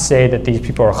 Not to say that these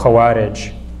people are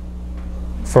khawarij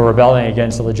for rebelling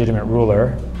against a legitimate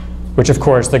ruler, which of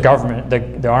course the government,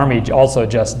 the army also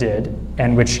just did,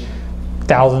 and which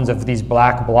thousands of these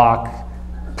black bloc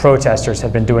protesters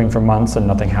have been doing for months and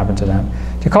nothing happened to them.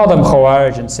 To call them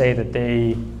Khawarij and say that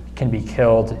they can be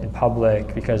killed in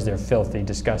public because they're filthy,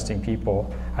 disgusting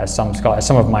people, as some scholars,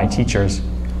 some of my teachers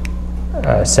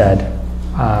said,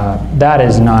 that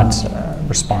is not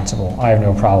responsible. I have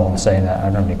no problem saying that. I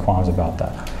don't have any qualms about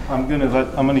that. I'm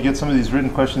gonna get some of these written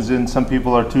questions in. Some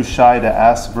people are too shy to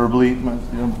ask verbally.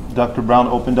 Dr. Brown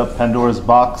opened up Pandora's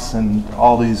box, and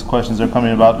all these questions are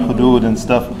coming about hudud and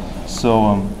stuff.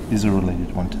 So these are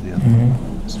related one to the other.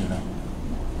 Mm-hmm. So,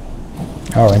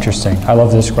 oh, interesting. I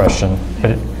love this question,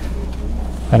 but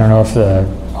I don't know if the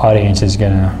audience is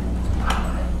gonna.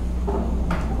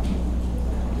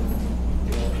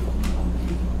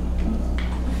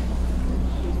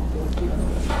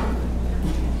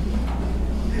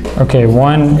 Okay,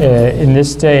 in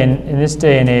this day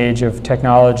and age of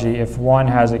technology, if one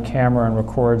has a camera and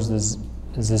records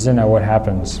the zina, what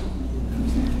happens?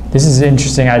 This is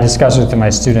interesting. I discussed it with my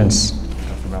students.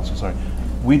 Dr. Brown, so sorry.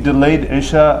 We delayed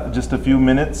Isha just a few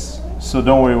minutes, so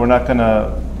don't worry. We're not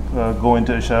gonna go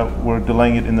into Isha. We're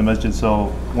delaying it in the masjid.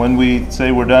 So when we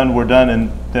say we're done,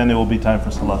 and then it will be time for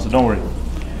Salah. So don't worry.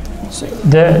 So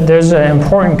there's an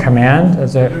important command.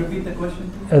 Repeat the question.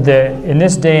 In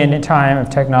this day and time of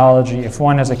technology, if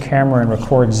one has a camera and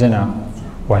records zina,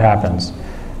 what happens?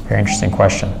 Very interesting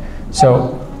question.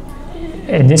 So,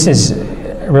 and this is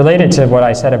related to what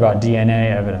I said about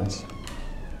DNA evidence.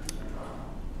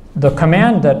 The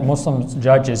command that Muslim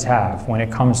judges have when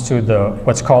it comes to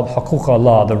what's called huquq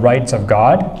Allah, the rights of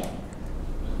God,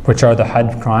 which are the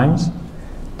had crimes,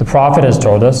 the Prophet has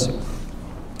told us,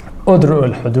 "Udru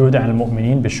al-hudud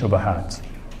al-mu'minin bi-shubahat.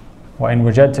 وإن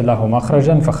وجدت له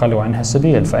مخرجا فخلوا عنها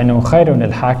السبيل فإنه خير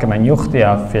للحاكم أن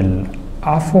يخطئ في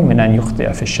العفو من أن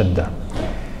يخطئ في الشدة."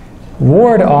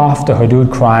 Ward off the hudud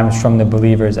crimes from the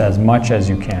believers as much as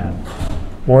you can.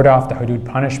 Ward off the hudud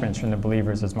punishments from the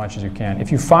believers as much as you can.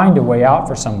 If you find a way out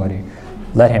for somebody,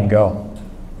 let him go,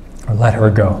 or let her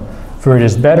go. For it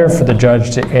is better for the judge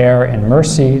to err in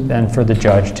mercy than for the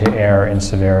judge to err in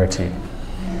severity.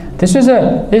 This is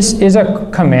a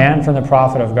command from the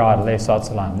Prophet of God, alayhi salatu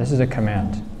salam. This is a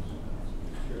command.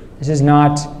 This is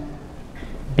not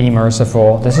be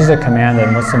merciful. This is a command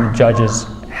that Muslim judges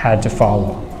had to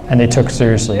follow, and they took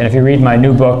seriously. And if you read my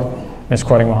new book,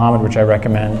 Misquoting Muhammad, which I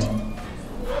recommend,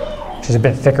 which is a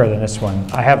bit thicker than this one,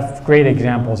 I have great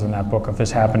examples in that book of this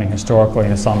happening historically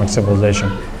in Islamic civilization.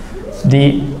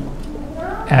 The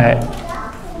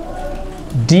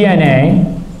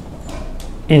DNA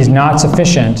is not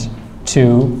sufficient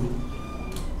to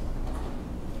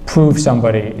prove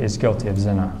somebody is guilty of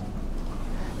zina.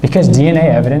 Because DNA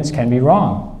evidence can be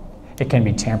wrong. It can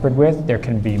be tampered with, there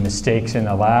can be mistakes in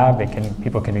the lab,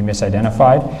 people can be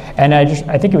misidentified. And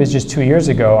I think it was just 2 years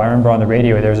ago, I remember on the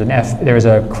radio, there was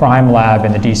a crime lab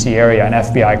in the DC area, an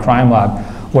FBI crime lab,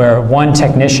 where one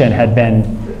technician had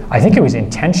been, I think it was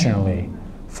intentionally,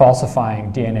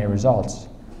 falsifying DNA results.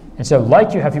 And so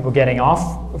like you have people getting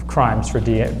off of crimes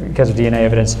because of DNA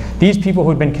evidence, these people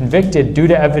who'd been convicted due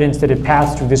to evidence that had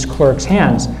passed through this clerk's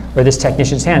hands or this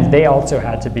technician's hands, they also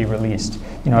had to be released.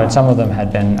 You know, and some of them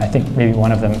had been, I think maybe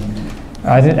one of them,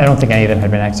 I don't think any of them had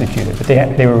been executed, but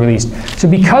they were released. So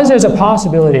because there's a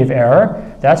possibility of error,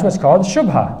 that's what's called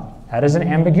shubha. That is an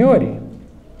ambiguity.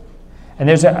 And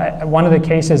there's one of the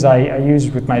cases I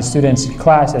used with my students in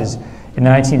class is in the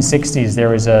 1960s, there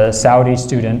was a Saudi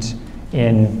student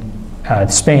in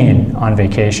Spain on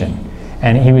vacation.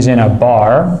 And he was in a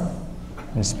bar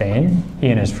in Spain, he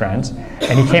and his friends,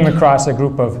 and he came across a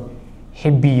group of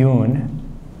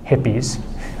hippies,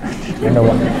 I don't know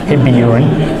what,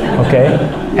 hibbiyun, okay?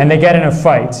 And they get in a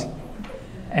fight,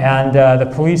 and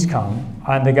the police come,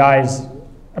 and the guy's,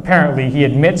 apparently he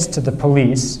admits to the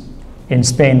police in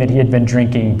Spain that he had been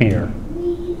drinking beer.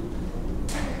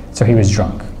 So he was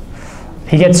drunk.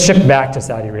 He gets shipped back to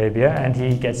Saudi Arabia, and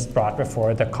he gets brought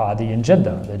before the Qadi in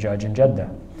Jeddah, the judge in Jeddah.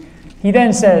 He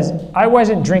then says, I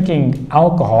wasn't drinking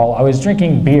alcohol, I was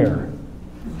drinking beer.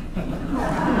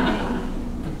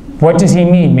 What does he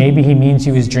mean? Maybe he means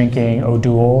he was drinking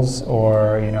O'Doul's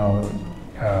or, you know,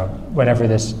 whatever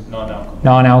this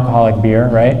non-alcoholic beer,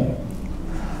 right?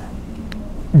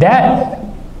 That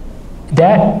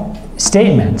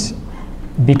statement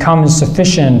becomes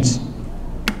sufficient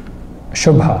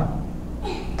shubha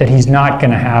that he's not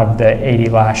going to have the 80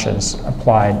 lashes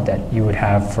applied that you would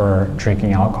have for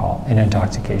drinking alcohol in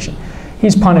intoxication.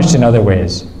 He's punished in other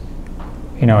ways.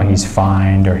 You know, he's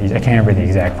fined, or I can't remember the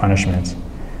exact punishments.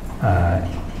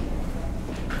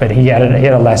 But he had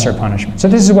a lesser punishment. So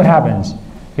this is what happens.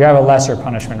 You have a lesser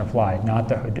punishment applied, not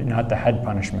the head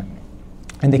punishment.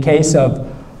 In the case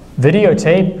of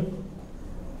videotape,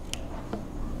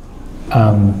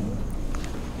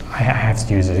 I have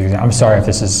to use this example. I'm sorry if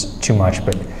this is too much,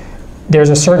 but there's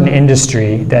a certain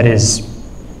industry that is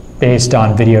based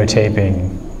on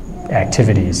videotaping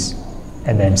activities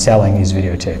and then selling these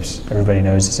videotapes. Everybody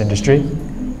knows this industry?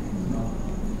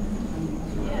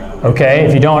 Okay,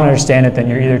 if you don't understand it, then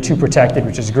you're either too protected,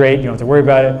 which is great, you don't have to worry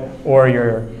about it, or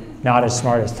you're not as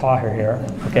smart as Tahir here,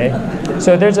 okay?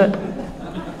 So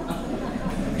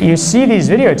you see these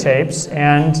videotapes,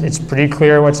 and it's pretty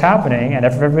clear what's happening, and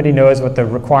if everybody knows what the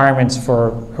requirements for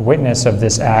a witness of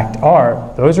this act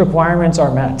are, those requirements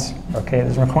are met, okay?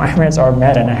 Those requirements are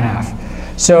met and a half.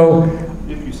 So,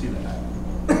 if you see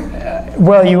that.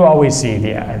 Well, you always see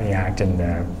the act in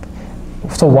there.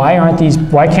 So why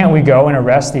can't we go and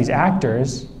arrest these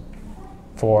actors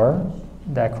for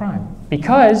that crime?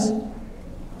 Because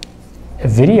a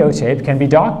videotape can be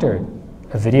doctored.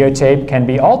 A videotape can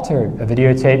be altered. A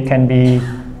videotape can be,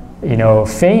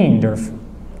 feigned, or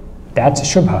that's a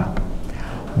shubha.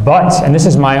 But, and this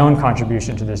is my own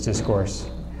contribution to this discourse,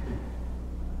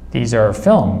 these are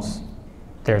films.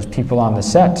 There's people on the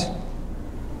set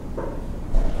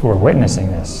who are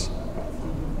witnessing this.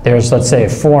 There's, let's say,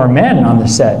 4 men on the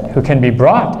set who can be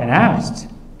brought and asked.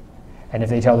 And if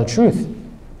they tell the truth,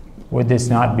 would this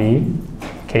not be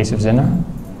a case of zina?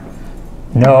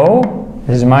 No,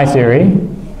 this is my theory,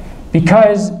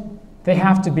 because they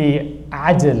have to be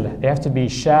adil, they have to be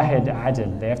shahid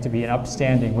adil, they have to be an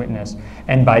upstanding witness.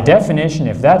 And by definition,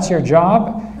 if that's your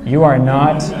job, you are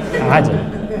not adil.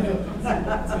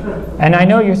 And I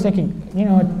know you're thinking,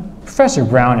 Professor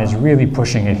Brown is really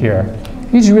pushing it here.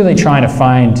 He's really trying to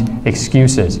find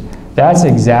excuses. That's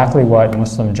exactly what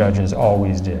Muslim judges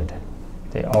always did.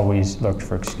 They always looked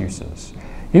for excuses.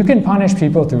 You can punish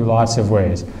people through lots of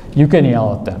ways. You can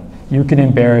yell at them. You can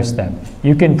embarrass them.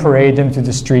 You can parade them through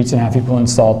the streets and have people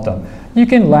insult them. You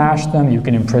can lash them. You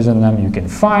can imprison them. You can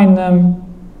fine them.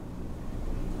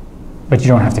 But you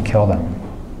don't have to kill them.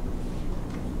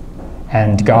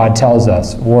 And God tells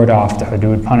us, ward off the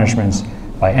hudud punishments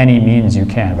by any means you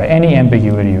can, by any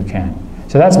ambiguity you can.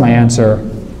 So that's my answer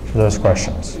for those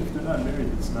questions. If they're not married,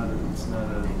 it's not a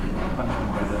punishment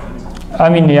by definition. I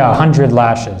mean, yeah, 100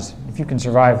 lashes. If you can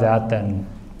survive that, then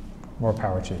more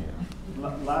power to you.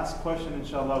 Last question,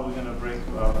 inshallah, we're going to break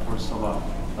for Salah.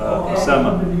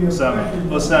 Osama in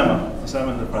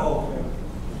the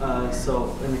front.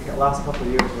 So in the last couple of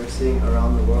years, we're seeing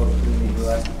around the world, including the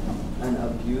US, an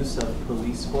abuse of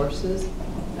police forces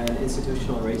and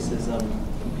institutional racism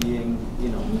being,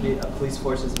 police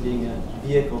forces being a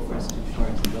vehicle for institutional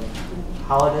racism.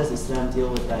 How does Islam deal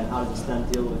with that, and how does Islam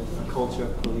deal with a culture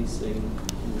of policing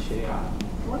in the Sharia?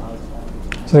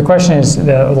 So the question is,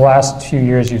 the last few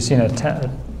years you've seen a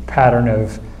pattern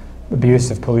of abuse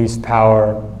of police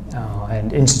power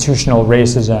and institutional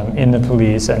racism in the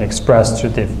police and expressed through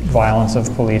the violence of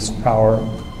police power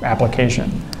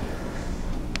application.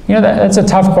 That's a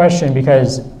tough question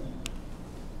because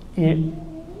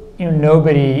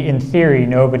nobody, in theory,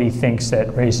 nobody thinks that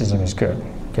racism is good,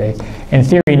 okay? In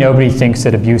theory, nobody thinks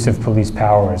that abuse of police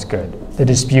power is good. The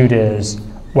dispute is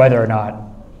whether or not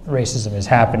racism is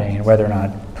happening and whether or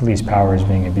not police power is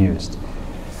being abused.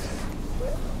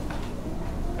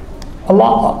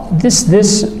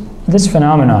 This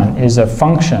phenomenon is a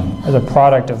function, is a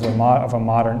product of the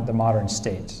modern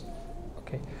states.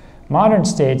 Okay? Modern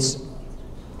states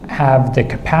have the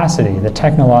capacity, the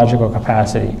technological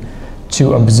capacity,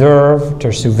 to observe, to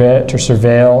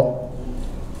surveil,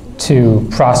 to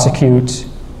prosecute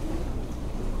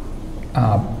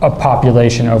a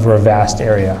population over a vast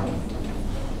area.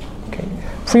 Okay.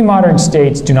 Pre-modern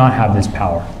states do not have this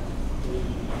power.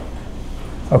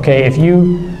 Okay, if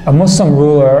a Muslim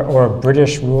ruler or a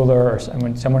British ruler or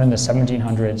someone in the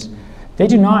 1700s, they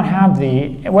do not have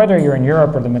whether you're in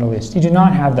Europe or the Middle East, you do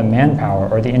not have the manpower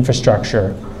or the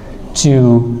infrastructure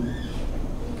to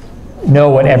know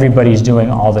what everybody's doing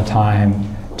all the time,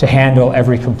 to handle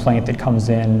every complaint that comes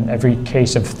in, every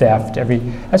case of theft,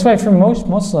 that's why for most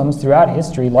Muslims throughout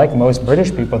history, like most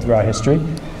British people throughout history,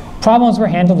 problems were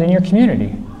handled in your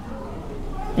community.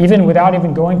 Even without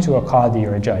even going to a qadi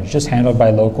or a judge, just handled by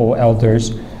local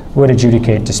elders who would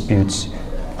adjudicate disputes,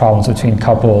 problems between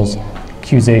couples,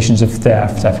 accusations of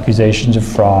theft, accusations of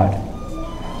fraud.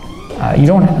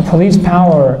 Police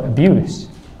power abuse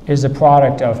is a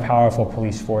product of powerful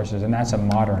police forces, and that's a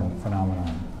modern phenomenon,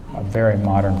 a very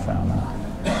modern phenomenon.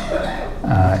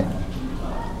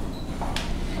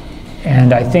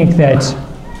 And I think that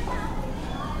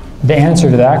the answer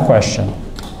to that question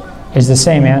is the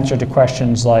same answer to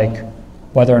questions like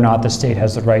whether or not the state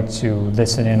has the right to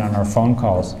listen in on our phone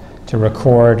calls, to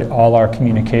record all our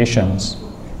communications,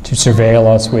 to surveil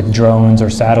us with drones or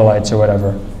satellites or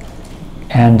whatever.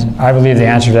 And I believe the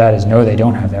answer to that is no, they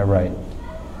don't have that right.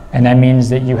 And that means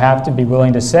that you have to be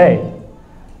willing to say,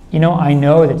 you know, I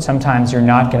know that sometimes you're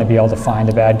not going to be able to find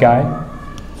the bad guy,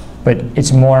 but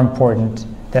it's more important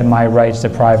that my rights to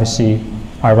privacy,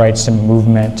 my rights to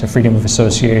movement, to freedom of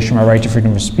association, my right to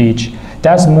freedom of speech,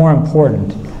 that's more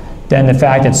important than the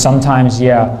fact that sometimes,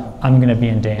 yeah, I'm going to be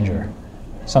in danger.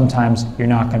 Sometimes you're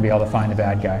not going to be able to find the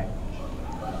bad guy.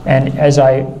 And as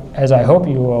I hope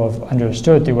you will have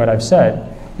understood through what I've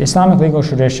said, the Islamic legal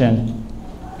tradition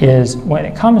is, when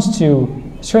it comes to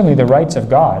certainly the rights of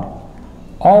God,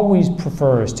 always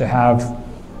prefers to have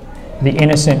the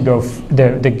innocent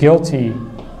the guilty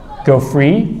go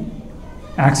free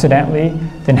accidentally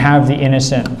than have the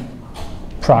innocent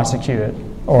prosecuted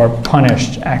or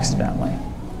punished accidentally.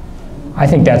 I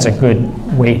think that's a good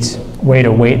way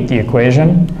to weight the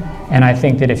equation. And I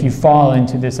think that if you fall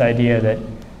into this idea that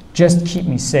just keep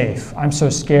me safe, I'm so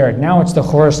scared, now it's the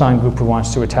Khorasan group who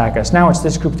wants to attack us, now it's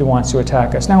this group that wants to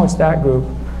attack us, now it's that group,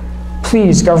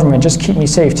 please government, just keep me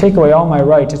safe, take away all my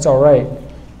rights, it's all right.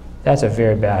 That's a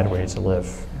very bad way to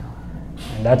live.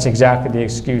 And that's exactly the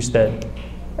excuse that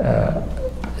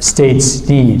states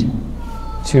need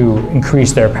to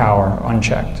increase their power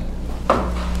unchecked.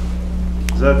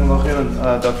 Jazakumullah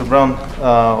khairan, Dr. Brown.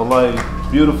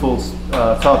 Wallahi, beautiful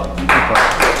talk.